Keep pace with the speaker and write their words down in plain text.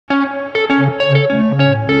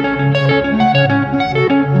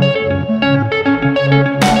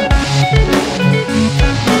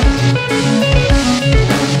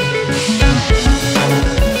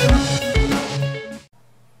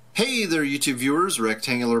viewers,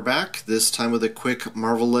 Rectangular back, this time with a quick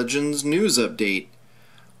Marvel Legends news update.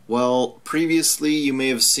 Well, previously you may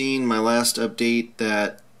have seen my last update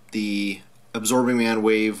that the Absorbing Man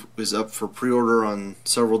Wave was up for pre-order on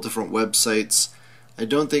several different websites. I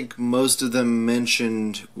don't think most of them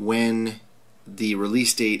mentioned when the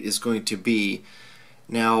release date is going to be.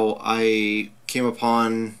 Now, I came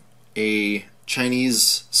upon a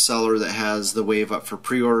Chinese seller that has the wave up for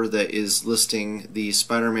pre-order that is listing the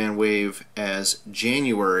Spider-Man wave as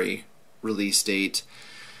January release date,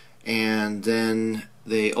 and then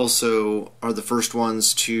they also are the first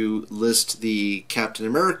ones to list the Captain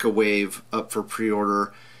America wave up for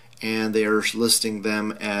pre-order, and they are listing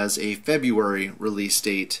them as a February release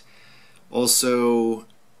date. Also,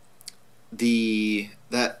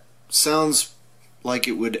 that sounds like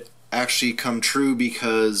it would actually come true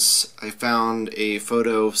because I found a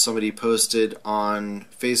photo somebody posted on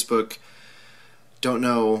Facebook. Don't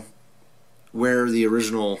know where the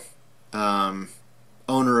original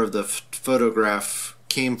owner of the photograph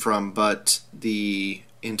came from, but the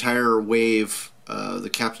entire wave, the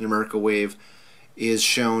Captain America wave, is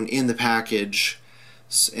shown in the package,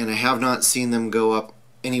 and I have not seen them go up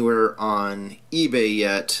anywhere on eBay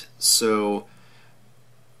yet, so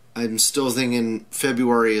I'm still thinking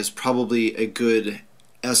February is probably a good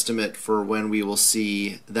estimate for when we will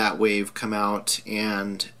see that wave come out,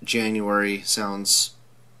 and January sounds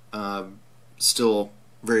still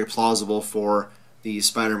very plausible for the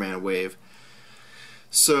Spider-Man wave.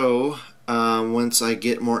 So once I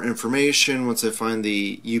get more information, once I find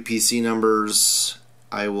the UPC numbers,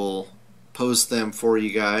 I will post them for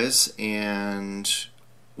you guys. And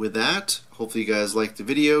with that, hopefully you guys liked the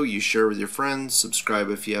video, you share with your friends, subscribe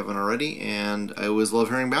if you haven't already, and I always love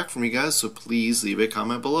hearing back from you guys, so please leave a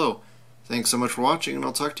comment below. Thanks so much for watching, and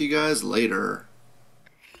I'll talk to you guys later.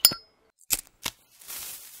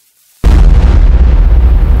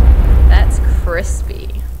 That's crispy.